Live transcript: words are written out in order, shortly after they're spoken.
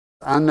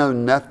I know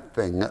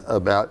nothing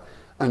about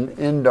an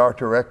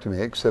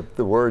endarterectomy except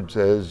the word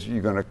says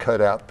you're going to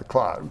cut out the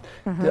clot.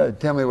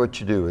 Tell me what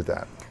you do with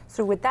that.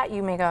 So with that,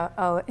 you make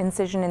a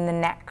incision in the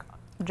neck,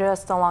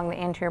 just along the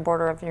anterior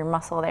border of your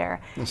muscle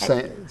there.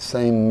 The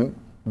same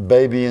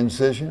baby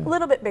incision? A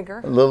little bit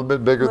bigger. A little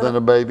bit bigger than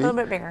a baby? A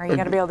little bit bigger. You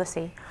got to be able to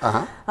see.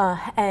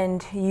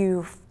 And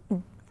you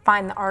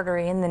find the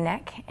artery in the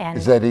neck. And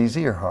is that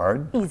easy or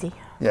hard? Easy.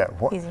 Yeah.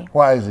 Easy.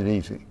 Why is it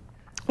easy?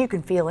 You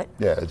can feel it.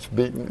 Yeah, it's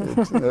beating.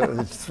 It's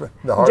the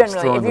heart's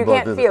generally, if you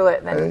can't feel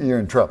it, then you're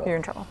in trouble. You're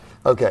in trouble.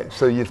 Okay,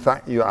 so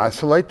you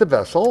isolate the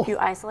vessel. You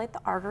isolate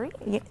the artery,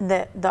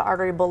 the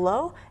artery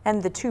below,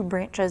 and the two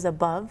branches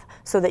above,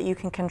 so that you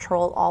can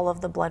control all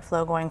of the blood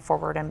flow going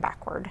forward and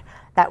backward.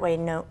 That way,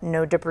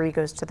 no debris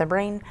goes to the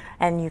brain,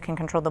 and you can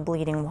control the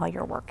bleeding while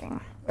you're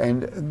working.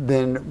 And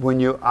then when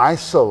you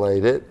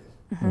isolate it,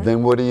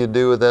 then what do you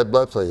do with that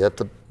blood flow? You have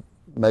to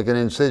make an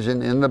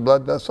incision in the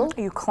blood vessel?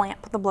 You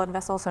clamp the blood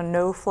vessel so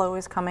no flow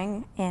is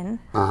coming in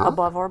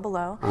above or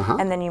below,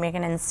 and then you make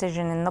an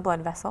incision in the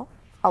blood vessel,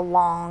 a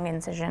long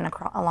incision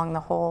along the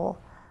whole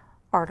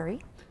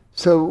artery.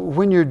 So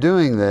when you're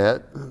doing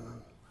that,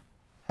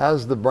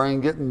 how's the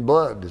brain getting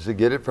blood? Does it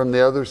get it from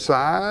the other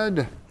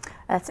side?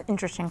 That's an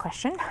interesting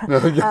question.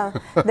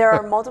 There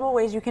are multiple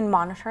ways you can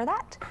monitor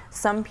that.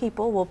 Some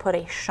people will put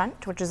a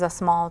shunt, which is a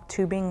small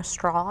tubing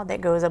straw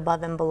that goes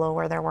above and below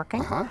where they're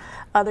working.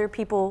 Other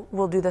people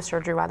will do the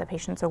surgery while the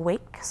patient's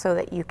awake so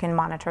that you can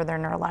monitor their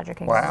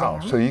neurologic exam. Wow,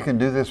 so you can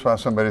do this while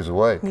somebody's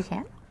awake? You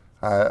can.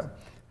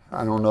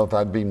 I don't know if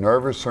I'd be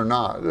nervous or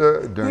not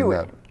during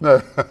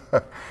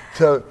that.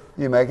 So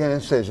you make an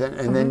incision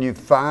and then you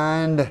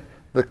find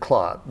the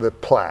clot, the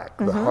plaque,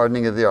 the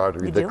hardening of the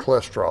artery, the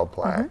cholesterol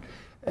plaque.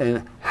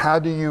 And how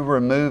do you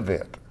remove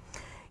it?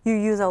 You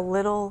use a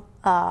little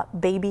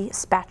baby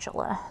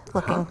spatula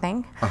looking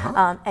thing,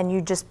 and you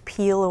just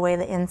peel away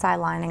the inside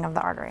lining of the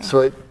artery.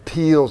 So it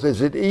peels.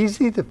 Is it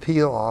easy to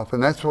peel off?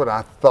 And that's what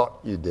I thought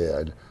you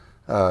did.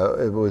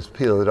 It was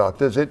peel it off.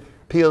 Does it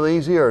peel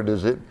easy or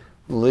does it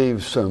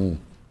leave some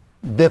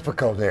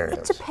difficult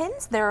areas? It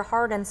depends. There are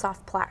hard and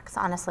soft plaques,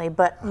 honestly,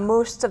 but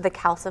most of the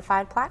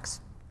calcified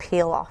plaques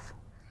peel off.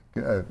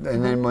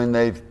 And then when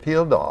they've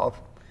peeled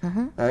off,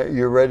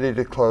 you're ready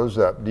to close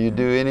up. Do you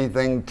do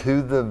anything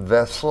to the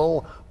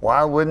vessel?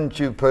 Why wouldn't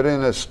you put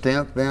in a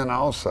stent then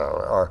also?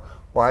 Or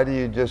why do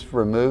you just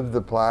remove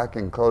the plaque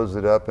and close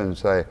it up and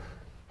say,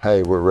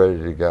 hey, we're ready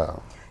to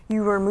go?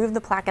 You remove the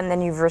plaque and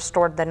then you've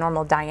restored the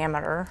normal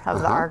diameter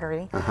of the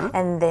artery.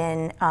 And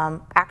then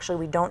actually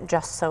we don't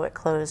just sew it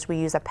closed. We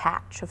use a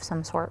patch of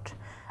some sort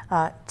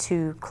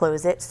to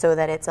close it so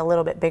that it's a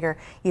little bit bigger.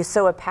 You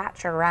sew a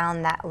patch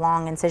around that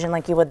long incision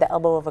like you would the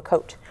elbow of a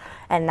coat.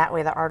 And that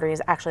way the artery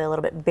is actually a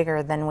little bit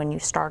bigger than when you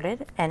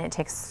started. And it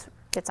takes,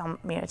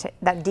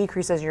 that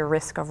decreases your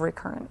risk of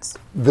recurrence.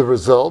 The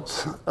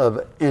results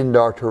of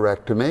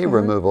endarterectomy,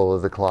 removal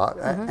of the clot,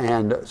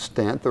 and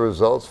stent, the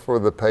results for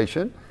the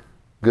patient,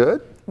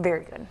 good?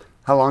 Very good.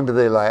 How long do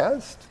they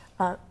last?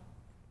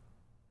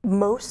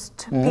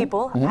 Most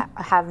people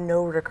have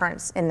no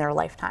recurrence in their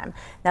lifetime.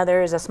 Now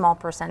there is a small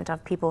percent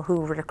of people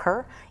who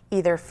recur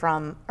either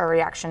from a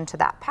reaction to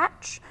that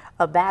patch,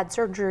 a bad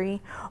surgery,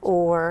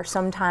 or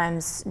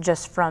sometimes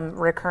just from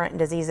recurrent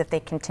disease if they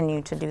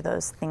continue to do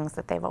those things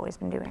that they've always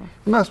been doing.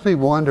 It must be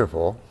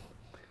wonderful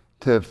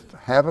to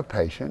have a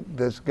patient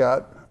that's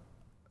got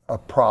a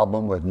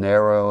problem with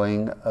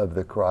narrowing of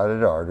the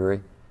carotid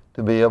artery,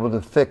 to be able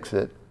to fix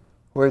it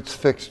where it's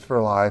fixed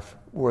for life,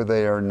 where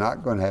they are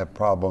not going to have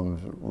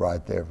problems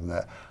right there from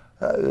that.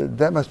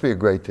 That must be a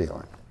great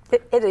feeling.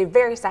 It's a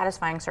very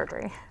satisfying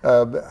surgery.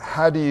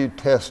 How do you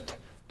test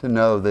to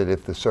know that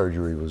if the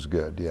surgery was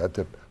good? Do you have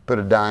to put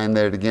a dye in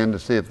there again to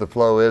see if the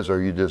flow is,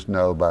 or you just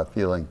know by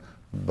feeling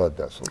blood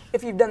vessels?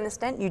 If you've done the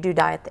stent, you do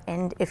dye at the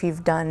end. If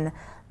you've done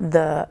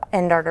the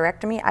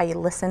endarterectomy, I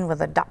listen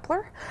with a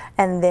Doppler,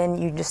 and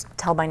then you just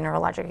tell by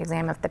neurologic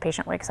exam if the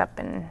patient wakes up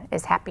and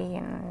is happy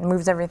and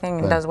moves everything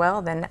and does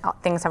well, then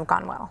things have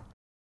gone well.